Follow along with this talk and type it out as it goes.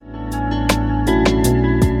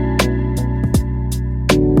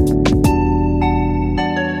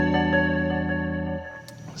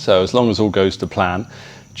So as long as all goes to plan,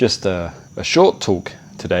 just a short talk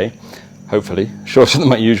today, hopefully shorter than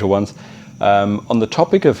my usual ones, on the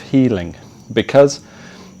topic of healing, because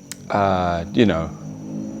you know,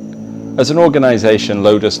 as an organization,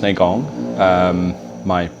 Lotus Negong,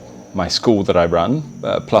 my school that I run,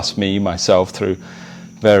 plus myself through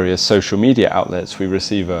various social media outlets, we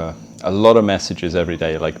receive a lot of messages every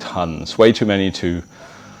day, like tons, way too many to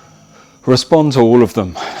respond to all of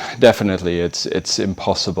them. Definitely, it's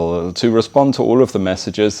impossible. To respond to all of the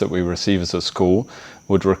messages that we receive as a school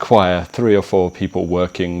would require 3 or 4 people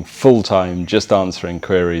working full-time, just answering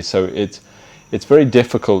queries. So it's very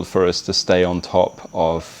difficult for us to stay on top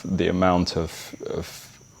of the amount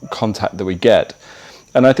of contact that we get.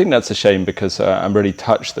 And I think that's a shame, because I'm really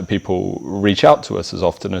touched that people reach out to us as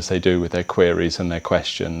often as they do with their queries and their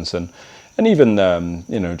questions, and even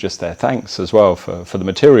you know, just their thanks as well for the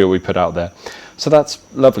material we put out there. So that's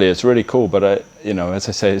lovely. It's really cool. But you know, as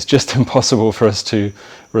I say, it's just impossible for us to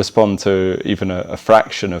respond to even a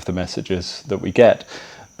fraction of the messages that we get,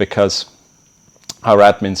 because our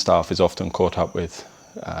admin staff is often caught up with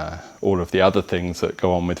all of the other things that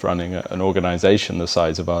go on with running an organization the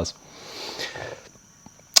size of ours.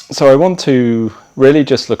 So I want to really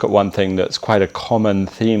just look at one thing that's quite a common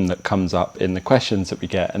theme that comes up in the questions that we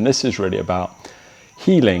get, and this is really about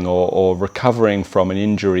healing or recovering from an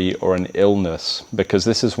injury or an illness, because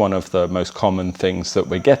this is one of the most common things that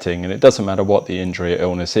we're getting, and it doesn't matter what the injury or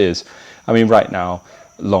illness is. I mean, right now,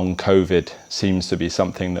 long COVID seems to be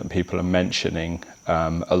something that people are mentioning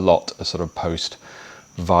a lot, as sort of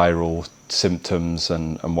post-viral symptoms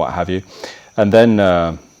and what have you. And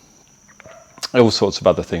then all sorts of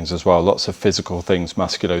other things as well, lots of physical things,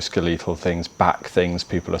 musculoskeletal things, back things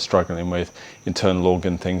people are struggling with, internal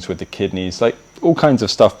organ things with the kidneys, like all kinds of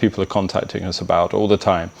stuff people are contacting us about all the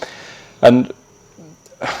time. And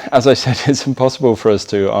as I said, it's impossible for us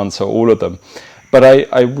to answer all of them. But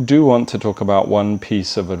I do want to talk about one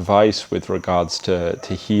piece of advice with regards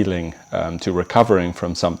to healing, to recovering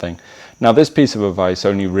from something. Now, this piece of advice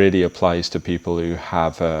only really applies to people who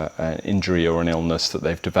have an injury or an illness that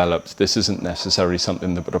they've developed. This isn't necessarily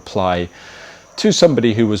something that would apply to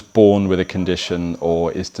somebody who was born with a condition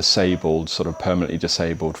or is disabled, sort of permanently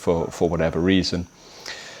disabled for whatever reason.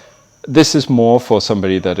 This is more for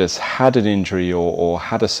somebody that has had an injury or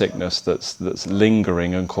had a sickness that's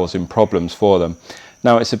lingering and causing problems for them.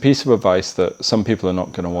 Now, it's a piece of advice that some people are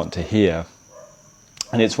not going to want to hear.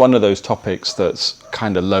 And it's one of those topics that's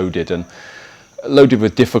kind of loaded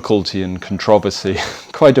with difficulty and controversy,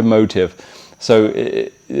 quite emotive. So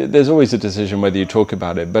there's always a decision whether you talk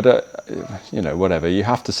about it, but you know, whatever, you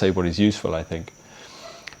have to say what is useful, I think.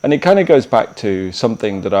 And it kind of goes back to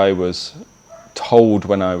something that I was told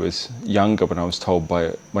when I was younger, when I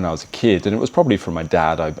was a kid, and it was probably from my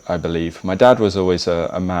dad, I believe. My dad was always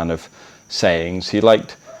a man of sayings. He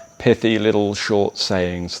liked pithy little short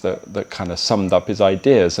sayings that kind of summed up his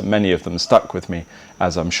ideas, and many of them stuck with me,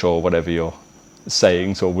 as I'm sure whatever your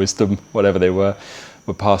sayings or wisdom, whatever they were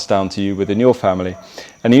passed down to you within your family.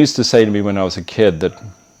 And he used to say to me when I was a kid that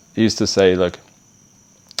he used to say, like,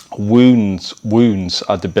 wounds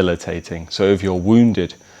are debilitating. So if you're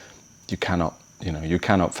wounded, you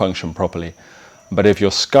cannot function properly. But if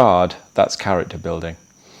you're scarred, that's character building.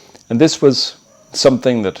 And this was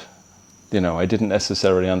something that, you know, I didn't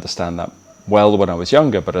necessarily understand that well when I was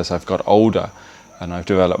younger, but as I've got older and I've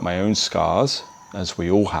developed my own scars, as we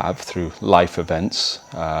all have through life events,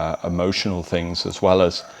 emotional things, as well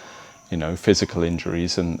as, you know, physical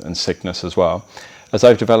injuries and sickness as well. As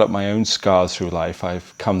I've developed my own scars through life,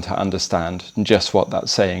 I've come to understand just what that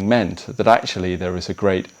saying meant, that actually there is a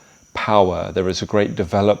great power, there is a great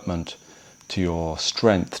development to your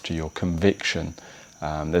strength, to your conviction.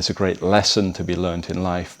 There's a great lesson to be learned in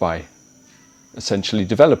life by essentially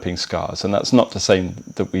developing scars. And that's not to say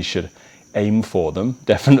that we should aim for them,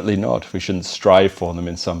 definitely not. We shouldn't strive for them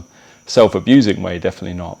in some self-abusing way,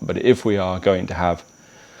 definitely not. But if we are going to have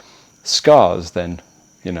scars, then,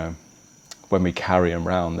 you know, when we carry them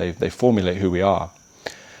around, they formulate who we are.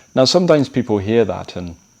 Now, sometimes people hear that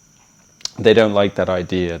and they don't like that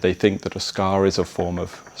idea. They think that a scar is a form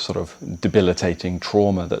of sort of debilitating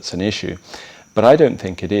trauma that's an issue. But I don't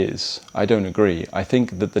think it is. I don't agree. I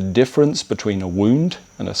think that the difference between a wound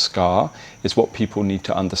and a scar is what people need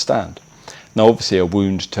to understand. Now, obviously, a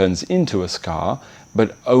wound turns into a scar,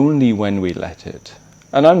 but only when we let it.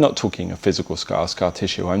 And I'm not talking a physical scar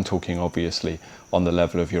tissue. I'm talking, obviously, on the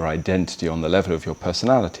level of your identity, on the level of your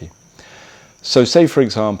personality. So say, for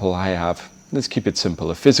example, I have, let's keep it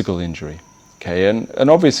simple, a physical injury. Okay, and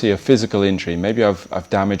obviously a physical injury, maybe I've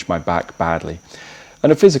damaged my back badly.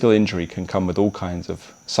 And a physical injury can come with all kinds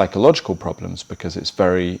of psychological problems because it's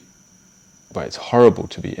it's horrible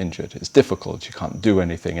to be injured. It's difficult. You can't do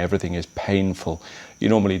anything. Everything is painful. You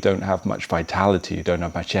normally don't have much vitality. You don't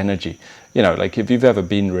have much energy. You know, like if you've ever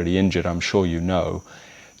been really injured, I'm sure you know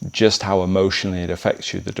just how emotionally it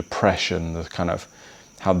affects you, the depression, the kind of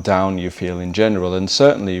how down you feel in general. And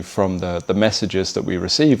certainly from the messages that we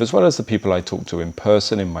receive, as well as the people I talk to in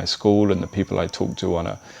person in my school and the people I talk to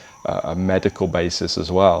on a medical basis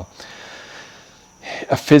as well,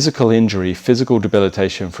 a physical injury, physical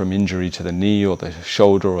debilitation from injury to the knee or the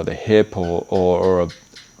shoulder or the hip or a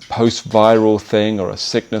post-viral thing or a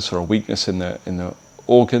sickness or a weakness in the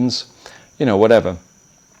organs, you know, whatever.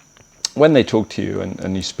 When they talk to you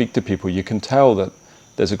and you speak to people, you can tell that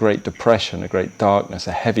there's a great depression, a great darkness,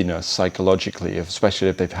 a heaviness psychologically, especially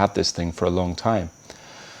if they've had this thing for a long time.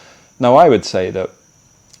 Now, I would say that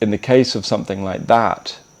in the case of something like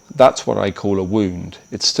that, that's what I call a wound.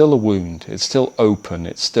 It's still a wound. It's still open.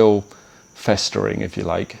 It's still festering, if you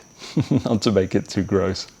like. Not to make it too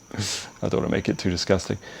gross. I don't want to make it too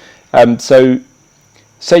disgusting. So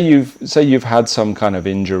say you've had some kind of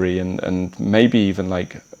injury and maybe even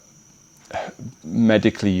like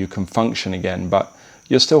medically you can function again, but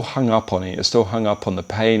you're still hung up on it. You're still hung up on the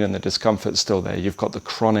pain and the discomfort's still there. You've got the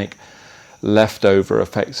chronic leftover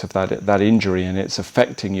effects of that injury and it's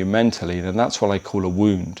affecting you mentally, then that's what I call a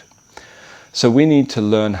wound. So we need to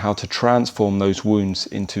learn how to transform those wounds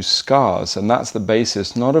into scars, and that's the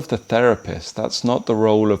basis not of the therapist. That's not the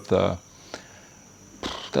role of the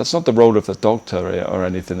doctor or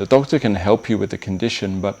anything. The doctor can help you with the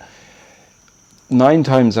condition, but 9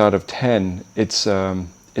 times out of 10 it's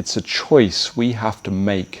a choice we have to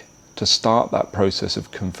make to start that process of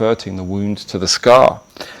converting the wound to the scar.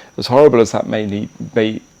 As horrible as that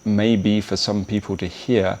may be for some people to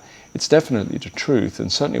hear, it's definitely the truth,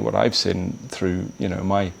 and certainly what I've seen through, you know,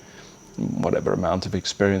 my whatever amount of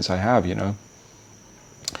experience I have, you know.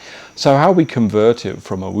 So how we convert it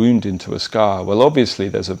from a wound into a scar? Well, obviously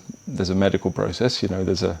there's a medical process, you know,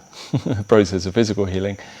 there's a process of physical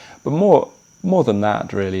healing, but more than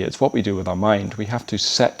that, really, it's what we do with our mind. We have to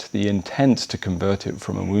set the intent to convert it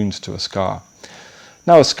from a wound to a scar.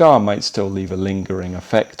 Now, a scar might still leave a lingering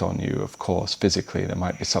effect on you, of course, physically. There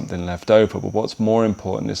might be something left over, but what's more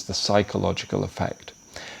important is the psychological effect.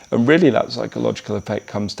 And really, that psychological effect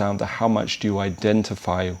comes down to how much do you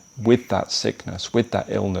identify with that sickness, with that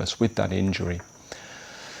illness, with that injury.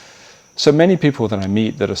 So many people that I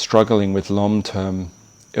meet that are struggling with long-term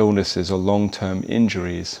illnesses or long-term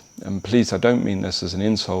injuries, and please, I don't mean this as an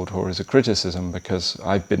insult or as a criticism, because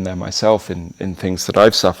I've been there myself in things that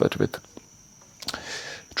I've suffered with,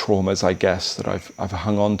 traumas, I guess, that I've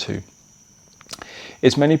hung on to,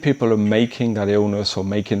 is many people are making that illness or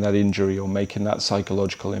making that injury or making that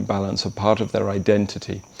psychological imbalance a part of their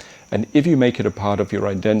identity. And if you make it a part of your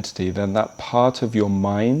identity, then that part of your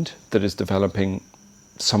mind that is developing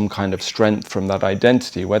some kind of strength from that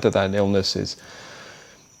identity, whether that illness is,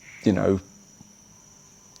 you know,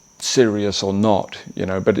 serious or not, you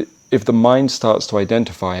know, but if the mind starts to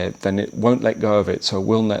identify it, then it won't let go of it, so it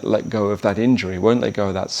will not let go of that injury, won't let go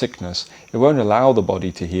of that sickness. It won't allow the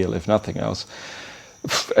body to heal, if nothing else.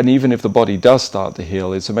 And even if the body does start to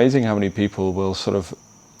heal, it's amazing how many people will sort of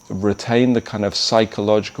retain the kind of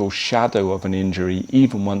psychological shadow of an injury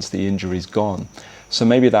even once the injury's gone. So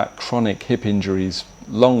maybe that chronic hip injury's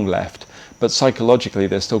long left, but psychologically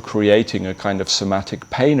they're still creating a kind of somatic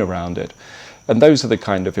pain around it. And those are the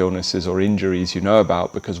kind of illnesses or injuries you know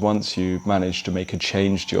about, because once you manage to make a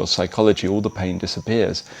change to your psychology, all the pain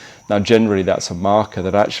disappears. Now, generally that's a marker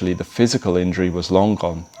that actually the physical injury was long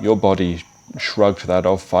gone. Your body shrugged that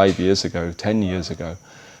off 5 years ago, 10 years ago.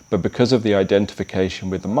 But because of the identification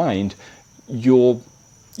with the mind, you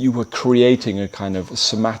were creating a kind of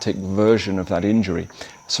somatic version of that injury,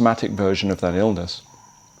 somatic version of that illness.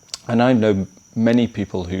 And I know many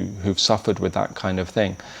people who've suffered with that kind of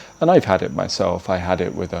thing. And I've had it myself. I had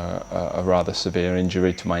it with a rather severe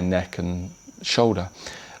injury to my neck and shoulder.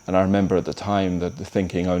 And I remember at the time that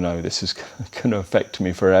thinking, oh no, this is going to affect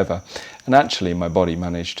me forever. And actually my body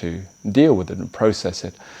managed to deal with it and process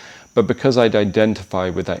it. But because I'd identify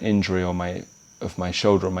with that injury of my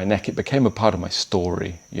shoulder or my neck, it became a part of my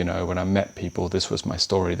story. You know, when I met people, this was my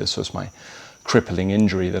story, this was my crippling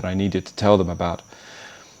injury that I needed to tell them about.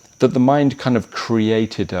 That the mind kind of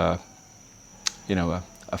created a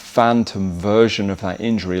phantom version of that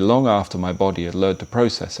injury long after my body had learned to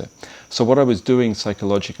process it. So what I was doing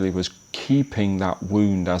psychologically was keeping that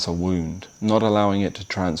wound as a wound, not allowing it to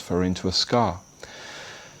transfer into a scar.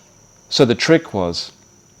 So the trick was,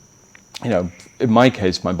 you know, in my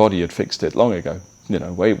case, my body had fixed it long ago.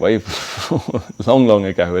 way long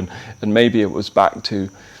ago, and maybe it was back to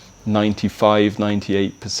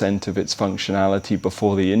 95-98% of its functionality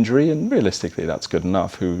before the injury, and realistically that's good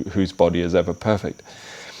enough. Whose body is ever perfect?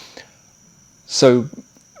 So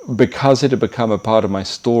because it had become a part of my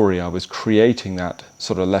story, I was creating that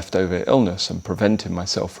sort of leftover illness and preventing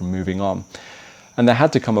myself from moving on. And there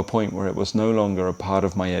had to come a point where it was no longer a part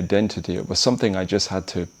of my identity. It was something I just had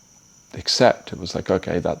to accept. It was like,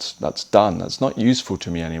 okay, that's done. That's not useful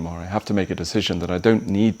to me anymore. I have to make a decision that I don't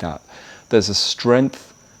need that. There's a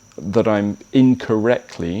strength that I'm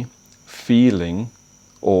incorrectly feeling,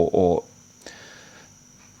 or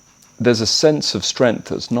there's a sense of strength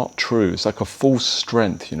that's not true. It's like a false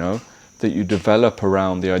strength, that you develop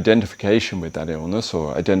around the identification with that illness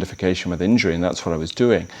or identification with injury, and that's what I was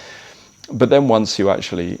doing. But then once you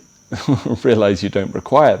actually realize you don't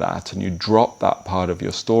require that, and you drop that part of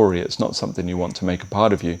your story, it's not something you want to make a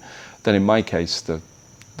part of you, then in my case, the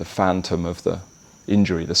phantom of the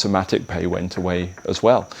injury, the somatic pain went away as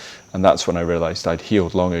well. And that's when I realized I'd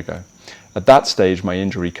healed long ago. At that stage, my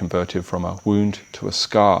injury converted from a wound to a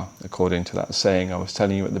scar, according to that saying I was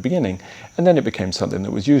telling you at the beginning. And then it became something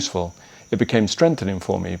that was useful. It became strengthening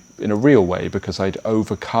for me in a real way, because I'd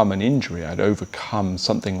overcome an injury. I'd overcome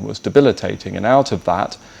something that was debilitating. And out of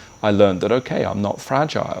that, I learned that, okay, I'm not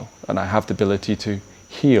fragile, and I have the ability to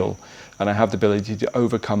heal, and I have the ability to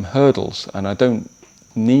overcome hurdles, and I don't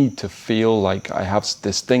need to feel like I have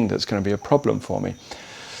this thing that's going to be a problem for me.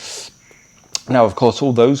 Now, of course,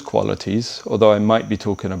 all those qualities, although I might be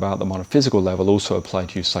talking about them on a physical level, also apply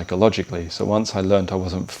to you psychologically. So once I learned I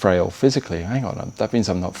wasn't frail physically, hang on, that means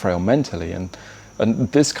I'm not frail mentally. And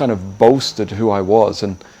this kind of bolstered who I was.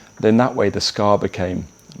 And then that way the scar became,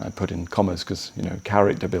 and I put in commas because,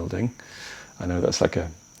 character building. I know that's like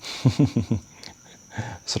a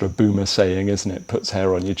sort of boomer saying, isn't it? Puts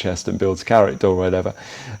hair on your chest and builds character or whatever.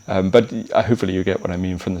 But hopefully you get what I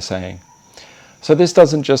mean from the saying. So this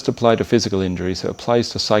doesn't just apply to physical injuries, it applies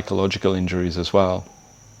to psychological injuries as well.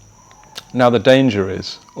 Now the danger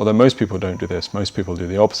is, although most people don't do this, most people do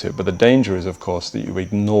the opposite, but the danger is, of course, that you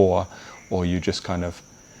ignore, or you just kind of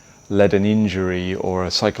let an injury or a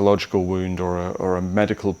psychological wound or a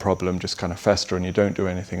medical problem just kind of fester and you don't do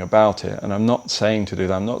anything about it. And I'm not saying to do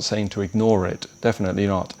that, I'm not saying to ignore it, definitely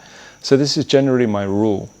not. So this is generally my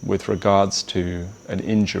rule with regards to an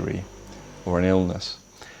injury or an illness.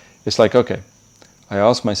 It's like, okay, I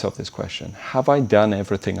ask myself this question: have I done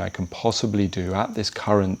everything I can possibly do at this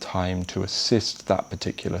current time to assist that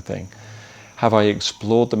particular thing? Have I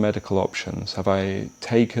explored the medical options? Have I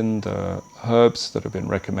taken the herbs that have been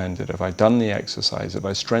recommended? Have I done the exercise? Have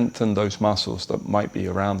I strengthened those muscles that might be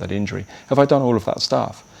around that injury? Have I done all of that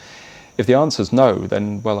stuff? If the answer is no,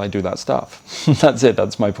 then, well, I do that stuff. That's it.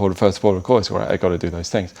 That's my first port of course, where I got to do those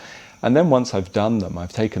things. And then once I've done them,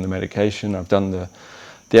 I've taken the medication, I've done the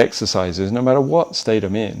exercises, no matter what state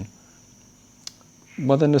I'm in,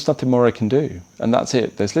 well, then there's nothing more I can do. And that's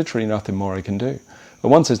it. There's literally nothing more I can do. But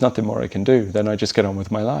once there's nothing more I can do, then I just get on with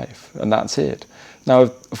my life. And that's it. Now,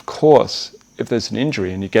 of course, if there's an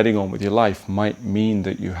injury and you're getting on with your life, might mean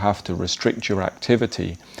that you have to restrict your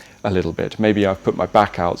activity a little bit. Maybe I've put my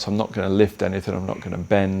back out, so I'm not going to lift anything, I'm not going to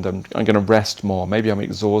bend, I'm going to rest more. Maybe I'm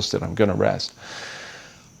exhausted, I'm going to rest.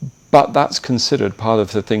 But that's considered part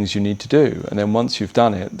of the things you need to do. And then once you've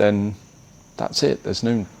done it, then that's it. There's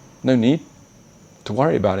no need to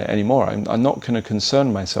worry about it anymore. I'm not going to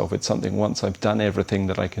concern myself with something once I've done everything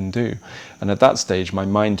that I can do. And at that stage, my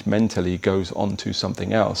mind mentally goes on to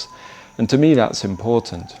something else. And to me, that's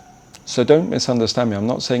important. So don't misunderstand me. I'm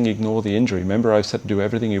not saying ignore the injury. Remember, I've said do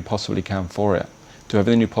everything you possibly can for it. Do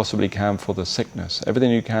everything you possibly can for the sickness.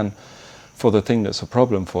 Everything you can for the thing that's a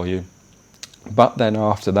problem for you. But then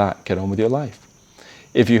after that, get on with your life.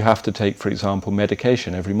 If you have to take, for example,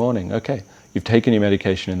 medication every morning, okay, you've taken your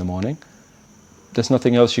medication in the morning, there's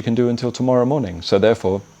nothing else you can do until tomorrow morning. So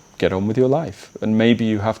therefore, get on with your life. And maybe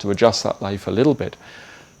you have to adjust that life a little bit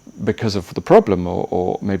because of the problem,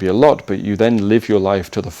 or maybe a lot, but you then live your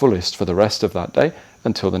life to the fullest for the rest of that day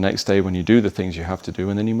until the next day when you do the things you have to do,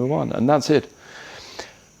 and then you move on. And that's it.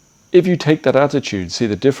 If you take that attitude, see,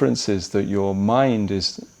 the difference is that your mind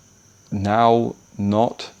is now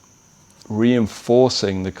not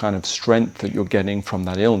reinforcing the kind of strength that you're getting from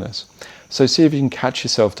that illness. So see if you can catch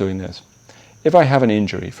yourself doing this. If I have an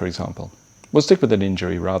injury, for example, we'll stick with an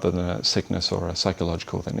injury rather than a sickness or a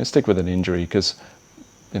psychological thing. Let's stick with an injury because,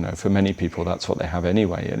 for many people that's what they have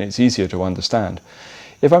anyway, and it's easier to understand.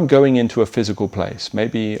 If I'm going into a physical place,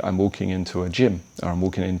 maybe I'm walking into a gym, or I'm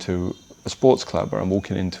walking into a sports club, or I'm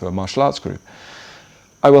walking into a martial arts group,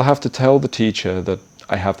 I will have to tell the teacher that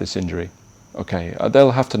I have this injury. Okay,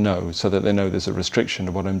 they'll have to know so that they know there's a restriction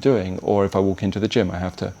to what I'm doing. Or if I walk into the gym, I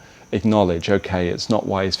have to acknowledge, okay, it's not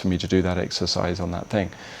wise for me to do that exercise on that thing.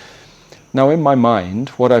 Now in my mind,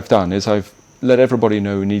 what I've done is I've let everybody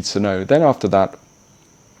know who needs to know. Then after that,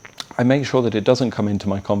 I make sure that it doesn't come into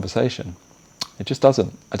my conversation. It just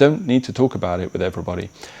doesn't. I don't need to talk about it with everybody.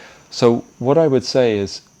 So what I would say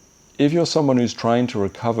is, if you're someone who's trying to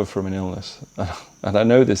recover from an illness, and I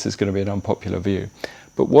know this is going to be an unpopular view,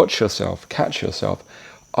 but watch yourself, catch yourself.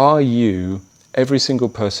 Are you, every single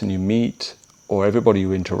person you meet or everybody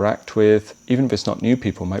you interact with, even if it's not new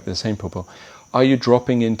people, might be the same people, are you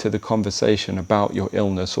dropping into the conversation about your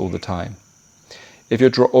illness all the time? If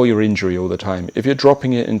you're or your injury all the time, if you're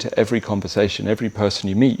dropping it into every conversation, every person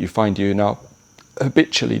you meet, you find you now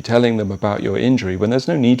habitually telling them about your injury when there's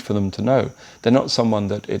no need for them to know. They're not someone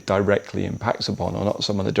that it directly impacts upon, or not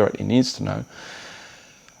someone that directly needs to know.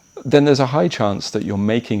 Then there's a high chance that you're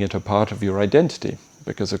making it a part of your identity,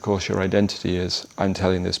 because of course your identity is, I'm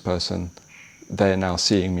telling this person, they're now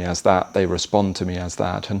seeing me as that, they respond to me as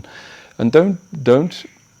that, and don't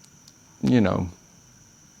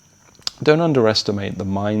underestimate the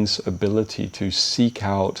mind's ability to seek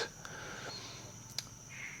out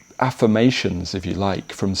affirmations, if you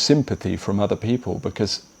like, from sympathy from other people,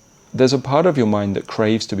 because there's a part of your mind that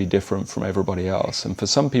craves to be different from everybody else. And for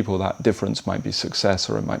some people that difference might be success,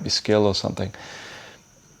 or it might be skill or something,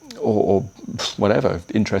 or whatever,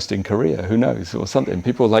 interesting career, who knows, or something.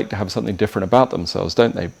 People like to have something different about themselves,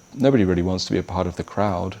 don't they? Nobody really wants to be a part of the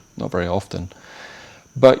crowd, not very often.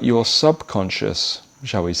 But your subconscious,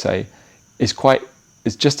 shall we say,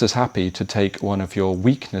 is just as happy to take one of your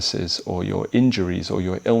weaknesses or your injuries or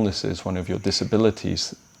your illnesses, one of your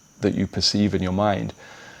disabilities that you perceive in your mind,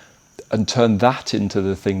 and turn that into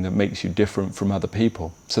the thing that makes you different from other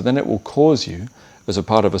people. So then it will cause you, as a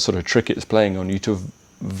part of a sort of trick it's playing on you, to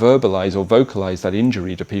verbalize or vocalize that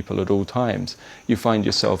injury to people at all times. You find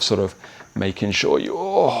yourself sort of making sure you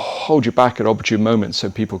hold you back at opportune moments so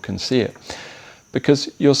people can see it,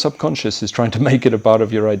 because your subconscious is trying to make it a part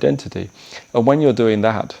of your identity. And when you're doing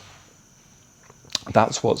that,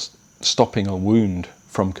 that's what's stopping a wound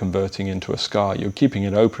from converting into a scar. You're keeping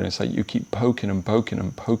it open. It's like you keep poking and poking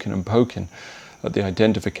and poking and poking at the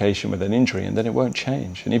identification with an injury, and then it won't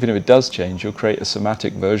change. And even if it does change, you'll create a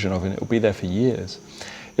somatic version of it, and it'll be there for years.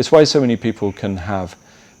 It's why so many people can have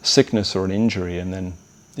sickness or an injury, and then,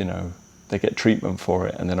 they get treatment for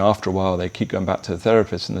it, and then after a while they keep going back to the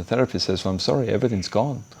therapist, and the therapist says, well, I'm sorry, everything's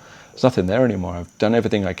gone. There's nothing there anymore. I've done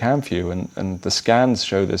everything I can for you, and the scans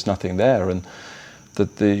show there's nothing there, and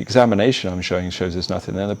the examination I'm showing shows there's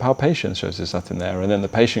nothing there, the palpation shows there's nothing there, and then the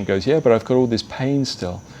patient goes, yeah, but I've got all this pain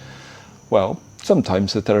still. Well,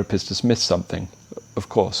 sometimes the therapist has missed something, of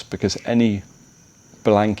course, because any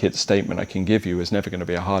blanket statement I can give you is never going to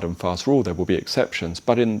be a hard and fast rule. There will be exceptions,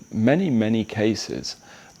 but in many, many cases,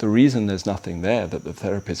 the reason there's nothing there that the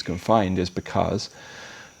therapist can find is because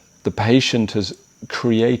the patient has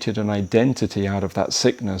created an identity out of that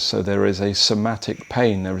sickness. So there is a somatic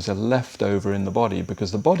pain, there is a leftover in the body,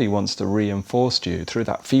 because the body wants to reinforce to you through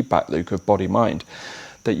that feedback loop of body-mind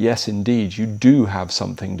that yes, indeed, you do have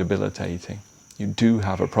something debilitating. You do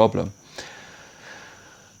have a problem.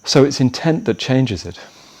 So it's intent that changes it.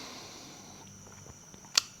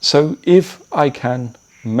 So if I can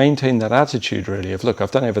maintain that attitude really of, look,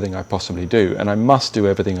 I've done everything I possibly do, and I must do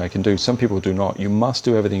everything I can do. Some people do not. You must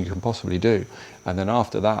do everything you can possibly do. And then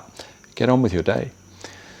after that, get on with your day.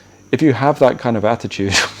 If you have that kind of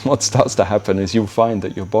attitude, what starts to happen is you'll find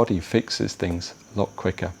that your body fixes things a lot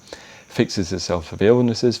quicker. Fixes itself of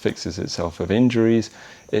illnesses, fixes itself of injuries.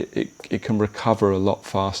 It can recover a lot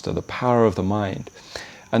faster. The power of the mind.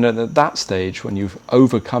 And then at that stage, when you've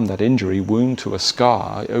overcome that injury, wound to a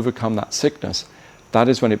scar, overcome that sickness, that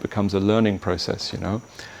is when it becomes a learning process,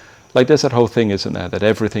 Like there's that whole thing, isn't there, that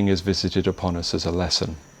everything is visited upon us as a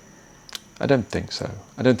lesson. I don't think so.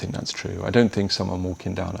 I don't think that's true. I don't think someone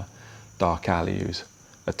walking down a dark alley who's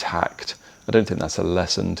attacked, I don't think that's a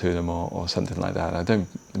lesson to them or something like that. I don't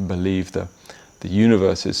believe the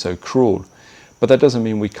universe is so cruel. But that doesn't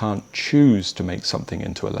mean we can't choose to make something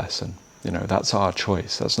into a lesson. That's our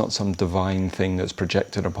choice. That's not some divine thing that's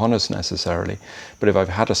projected upon us necessarily. But if I've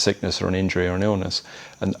had a sickness or an injury or an illness,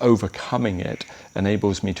 and overcoming it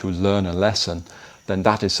enables me to learn a lesson, then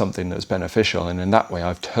that is something that's beneficial. And in that way,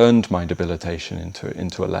 I've turned my debilitation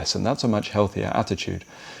into a lesson. That's a much healthier attitude.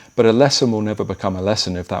 But a lesson will never become a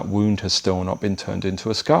lesson if that wound has still not been turned into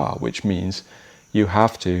a scar, which means you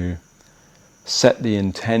have to set the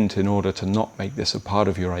intent in order to not make this a part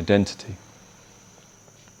of your identity.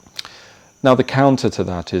 Now the counter to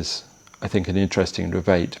that is I think, an interesting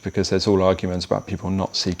debate, because there's all arguments about people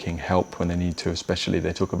not seeking help when they need to, especially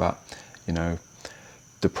they talk about, you know,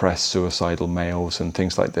 depressed, suicidal males and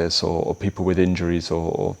things like this, or people with injuries,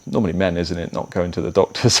 or normally men, isn't it, not going to the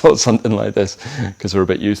doctors or something like this, because we're a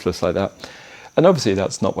bit useless like that. And obviously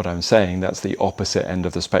that's not what I'm saying. That's the opposite end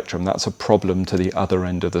of the spectrum. That's a problem to the other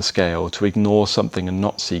end of the scale. To ignore something and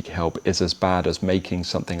not seek help is as bad as making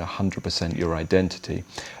something 100% your identity.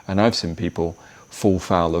 And I've seen people fall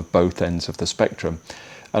foul of both ends of the spectrum.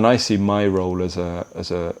 And I see my role as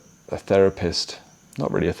a therapist,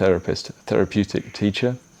 not really a therapist, a therapeutic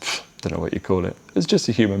teacher, don't know what you call it. It's just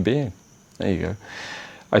a human being. There you go.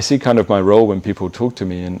 I see kind of my role when people talk to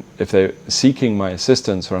me, and if they're seeking my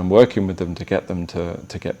assistance or I'm working with them to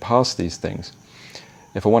get past these things,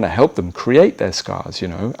 if I want to help them create their scars, you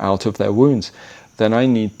know, out of their wounds, then I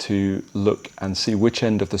need to look and see which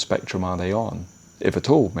end of the spectrum are they on. If at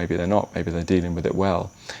all, maybe they're not, maybe they're dealing with it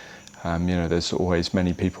well. You know, there's always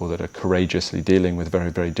many people that are courageously dealing with very,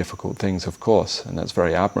 very difficult things, of course, and that's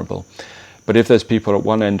very admirable. But if there's people at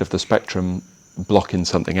one end of the spectrum blocking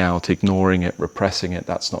something out, ignoring it, repressing it,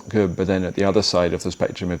 that's not good. But then at the other side of the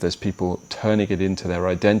spectrum, if there's people turning it into their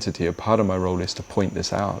identity, a part of my role is to point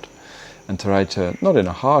this out and try to, not in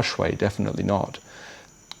a harsh way, definitely not,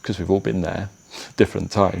 because we've all been there different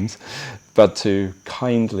times, but to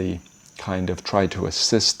kindly kind of try to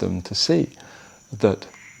assist them to see that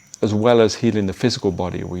as well as healing the physical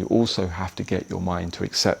body, we also have to get your mind to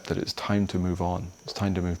accept that it's time to move on. It's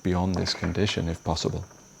time to move beyond this condition, if possible.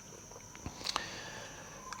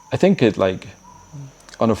 I think it, like,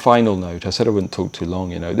 on a final note, I said I wouldn't talk too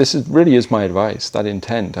long, you know, this really is my advice, that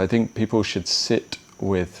intent. I think people should sit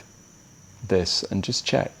with this and just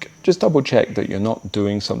double check that you're not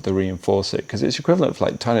doing something to reinforce it, because it's equivalent of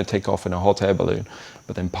like trying to take off in a hot air balloon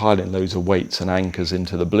but then piling loads of weights and anchors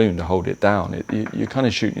into the balloon to hold it down. You're kind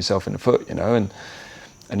of shooting yourself in the foot, you know,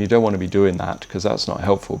 and you don't want to be doing that, because that's not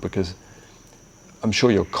helpful, because I'm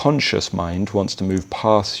sure your conscious mind wants to move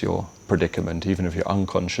past your predicament, even if your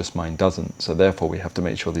unconscious mind doesn't. So therefore we have to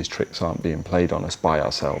make sure these tricks aren't being played on us by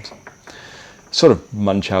ourselves. Sort of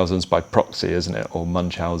Munchausen's by proxy, isn't it? Or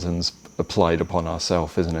Munchausen's applied upon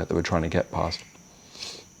ourselves, isn't it, that we're trying to get past.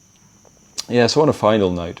 Yeah, so on a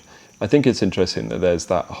final note, I think it's interesting that there's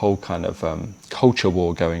that whole kind of culture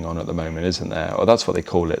war going on at the moment, isn't there? Or that's what they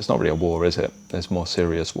call it. It's not really a war, is it? There's more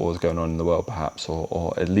serious wars going on in the world, perhaps,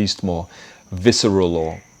 or at least more visceral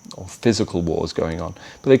or physical wars going on.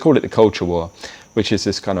 But they call it the culture war, which is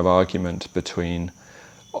this kind of argument between,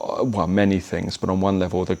 well, many things, but on one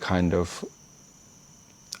level, the kind of,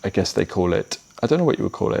 I guess they call it, I don't know what you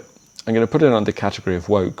would call it. I'm going to put it under the category of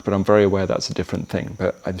woke, but I'm very aware that's a different thing.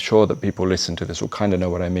 But I'm sure that people listen to this will kind of know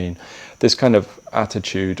what I mean. This kind of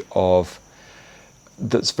attitude of,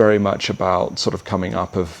 that's very much about sort of coming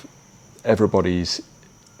up of everybody's,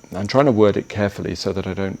 I'm trying to word it carefully so that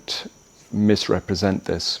I don't misrepresent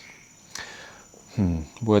this.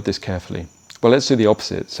 Word this carefully. Well, let's do the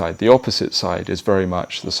opposite side. The opposite side is very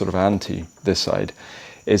much the sort of anti this side,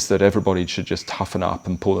 is that everybody should just toughen up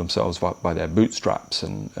and pull themselves up by their bootstraps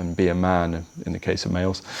and be a man, in the case of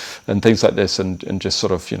males, and things like this, and just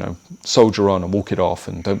sort of, you know, soldier on and walk it off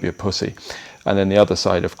and don't be a pussy. And then the other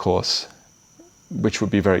side, of course, which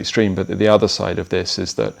would be very extreme, but the other side of this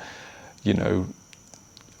is that, you know,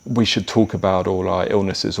 we should talk about all our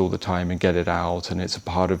illnesses all the time and get it out, and it's a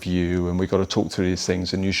part of you, and we've got to talk through these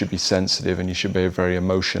things, and you should be sensitive, and you should be very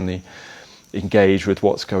emotionally engaged with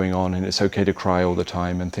what's going on, and it's okay to cry all the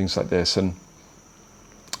time and things like this. And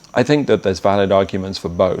I think that there's valid arguments for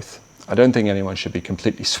both. I don't think anyone should be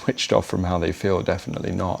completely switched off from how they feel,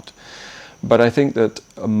 definitely not. But I think that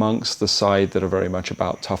amongst the side that are very much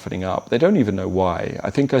about toughening up, they don't even know why. I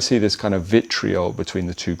think I see this kind of vitriol between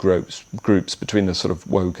the two groups, between the sort of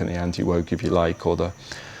woke and the anti-woke, if you like, or the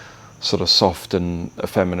sort of soft and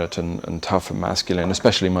effeminate and tough and masculine,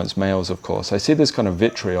 especially amongst males, of course. I see this kind of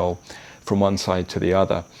vitriol from one side to the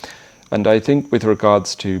other. And I think with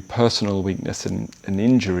regards to personal weakness and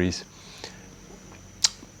injuries,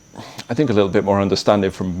 I think a little bit more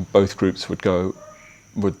understanding from both groups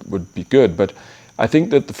would be good. But I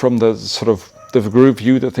think that from the sort of the group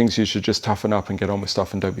view that thinks you should just toughen up and get on with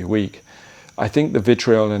stuff and don't be weak, I think the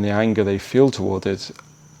vitriol and the anger they feel toward it,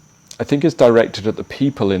 I think is directed at the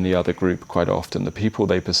people in the other group quite often, the people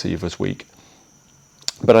they perceive as weak.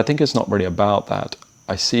 But I think it's not really about that.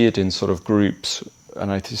 I see it in sort of groups,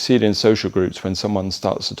 and I see it in social groups when someone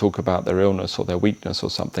starts to talk about their illness or their weakness or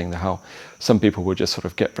something, how some people will just sort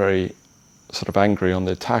of get very sort of angry on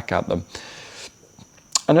the attack at them.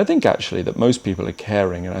 And I think actually that most people are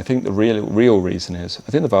caring, and I think the real reason is,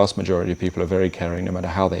 I think the vast majority of people are very caring no matter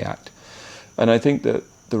how they act. And I think that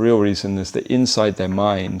the real reason is that inside their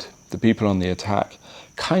mind, the people on the attack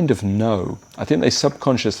kind of know. I think they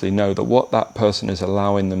subconsciously know that what that person is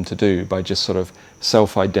allowing them to do by just sort of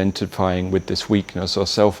self-identifying with this weakness or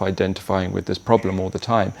self-identifying with this problem all the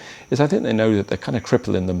time is, I think they know that they're kind of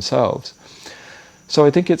crippling themselves. So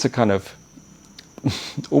I think it's a kind of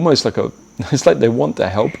almost like it's like they want to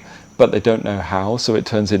help, but they don't know how, so it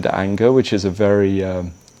turns into anger, which is a very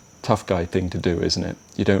tough guy thing to do, isn't it?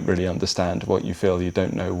 You don't really understand what you feel, you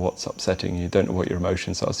don't know what's upsetting you, don't know what your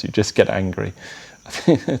emotions are, so you just get angry. I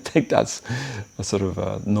think that's a sort of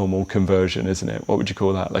a normal conversion, isn't it? What would you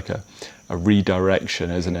call that? Like a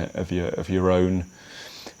redirection, isn't it, of your own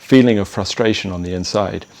feeling of frustration on the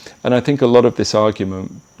inside. And I think a lot of this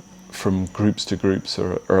argument from groups to groups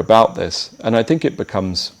are about this, and I think it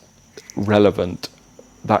becomes relevant,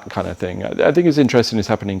 that kind of thing. I think it's interesting it's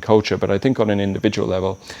happening in culture, but I think on an individual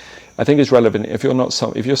level, I think it's relevant if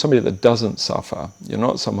you're somebody that doesn't suffer, you're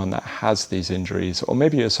not someone that has these injuries, or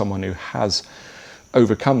maybe you're someone who has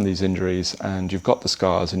overcome these injuries and you've got the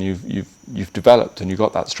scars and you've developed and you've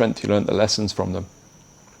got that strength, you learned the lessons from them.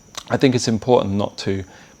 I think it's important not to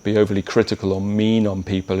be overly critical or mean on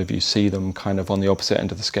people if you see them kind of on the opposite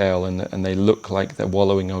end of the scale and they look like they're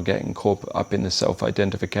wallowing or getting caught up in the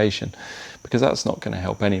self-identification, because that's not going to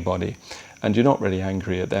help anybody. And you're not really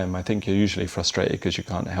angry at them. I think you're usually frustrated because you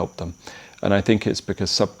can't help them. And I think it's because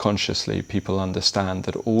subconsciously people understand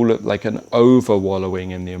that like an over-wallowing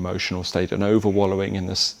in the emotional state, an over-wallowing in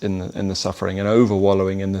the suffering, an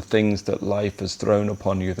over-wallowing in the things that life has thrown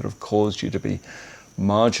upon you that have caused you to be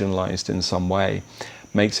marginalized in some way,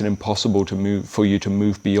 makes it impossible for you to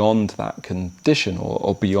move beyond that condition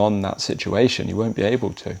or beyond that situation. You won't be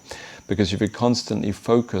able to, because if you're constantly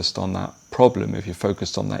focused on that problem, if you're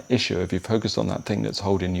focused on that issue, if you're focused on that thing that's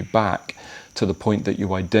holding you back to the point that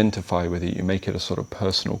you identify with it, you make it a sort of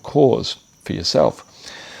personal cause for yourself,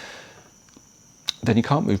 then you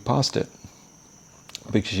can't move past it,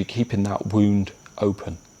 because you're keeping that wound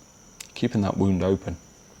open.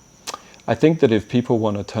 I think that if people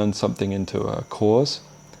want to turn something into a cause,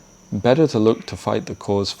 better to look to fight the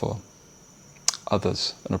cause for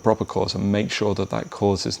others and a proper cause, and make sure that that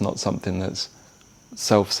cause is not something that's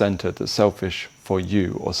self-centered, that's selfish for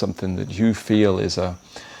you, or something that you feel is an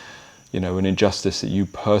injustice that you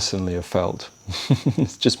personally have felt.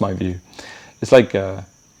 It's just my view. It's like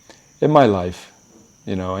in my life,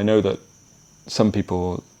 I know that some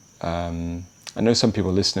people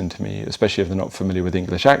listening to me, especially if they're not familiar with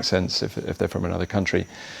English accents, if they're from another country,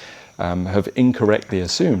 have incorrectly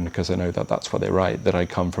assumed, because I know that that's what they write, that I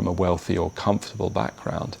come from a wealthy or comfortable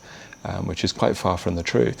background, which is quite far from the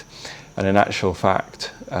truth. And in actual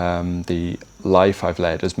fact, the life I've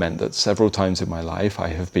led has meant that several times in my life I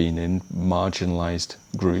have been in marginalized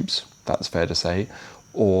groups, that's fair to say,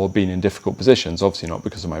 or been in difficult positions, obviously not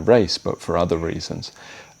because of my race, but for other reasons.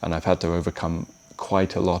 And I've had to overcome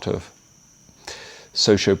quite a lot of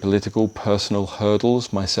socio-political, personal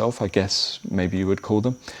hurdles myself, I guess maybe you would call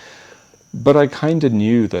them. But I kind of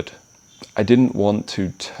knew that I didn't want to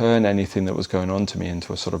turn anything that was going on to me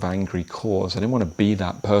into a sort of angry cause. I didn't want to be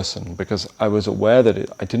that person, because I was aware that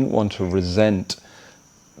I didn't want to resent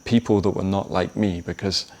people that were not like me,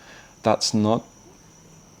 because that's not,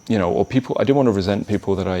 or people, I didn't want to resent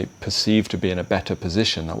people that I perceived to be in a better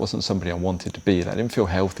position. That wasn't somebody I wanted to be. That didn't feel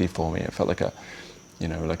healthy for me. It felt like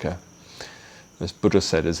as Buddha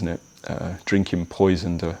said, isn't it? Drinking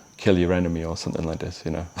poison to kill your enemy, or something like this,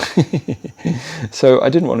 So I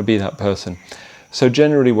didn't want to be that person. So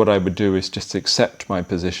generally what I would do is just accept my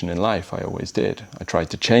position in life. I always did. I tried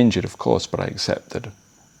to change it, of course, but I accepted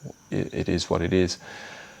it is what it is.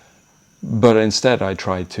 But instead I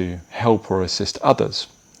tried to help or assist others.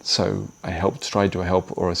 So I tried to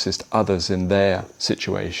help or assist others in their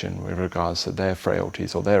situation with regards to their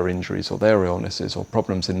frailties or their injuries or their illnesses or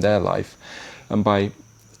problems in their life. And by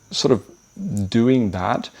sort of doing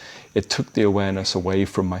that, it took the awareness away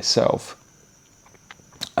from myself.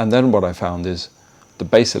 And then what I found is that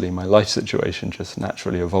basically my life situation just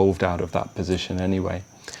naturally evolved out of that position anyway.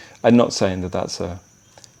 I'm not saying that that's a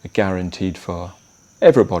guaranteed for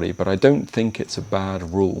everybody, but I don't think it's a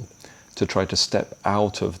bad rule to try to step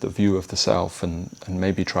out of the view of the self and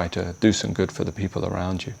maybe try to do some good for the people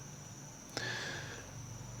around you.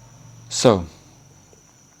 So,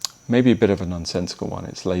 maybe a bit of a nonsensical one.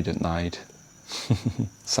 It's late at night,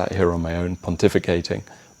 sat here on my own pontificating,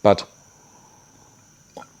 but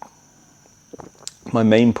my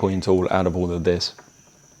main point out of all of this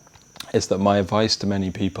is that my advice to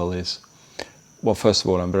many people is Well, first of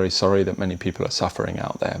all, I'm very sorry that many people are suffering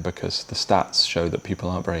out there, because the stats show that people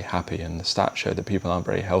aren't very happy, and the stats show that people aren't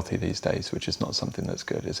very healthy these days, which is not something that's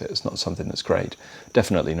good, is it? It's not something that's great.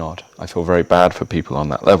 Definitely not. I feel very bad for people on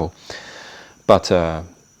that level. But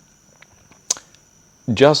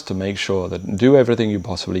just to make sure that do everything you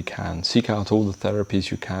possibly can. Seek out all the therapies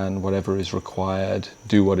you can, whatever is required,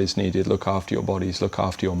 do what is needed, look after your bodies, look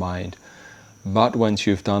after your mind. But once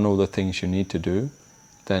you've done all the things you need to do,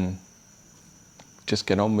 then just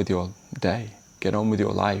get on with your day, get on with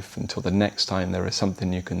your life until the next time there is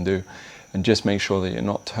something you can do. And just make sure that you're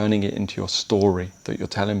not turning it into your story that you're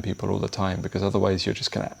telling people all the time, because otherwise you're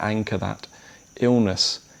just going to anchor that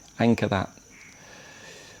illness, anchor that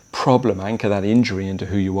problem, anchor that injury into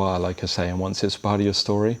who you are, like I say. And once it's part of your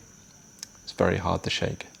story, it's very hard to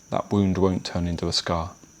shake. That wound won't turn into a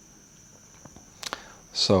scar.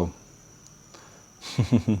 So,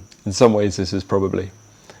 in some ways this is probably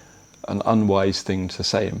an unwise thing to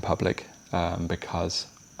say in public, because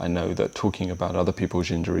I know that talking about other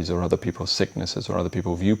people's injuries or other people's sicknesses or other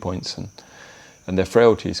people's viewpoints and their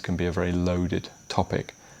frailties can be a very loaded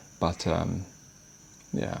topic. But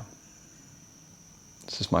yeah,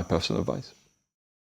 this is my personal advice.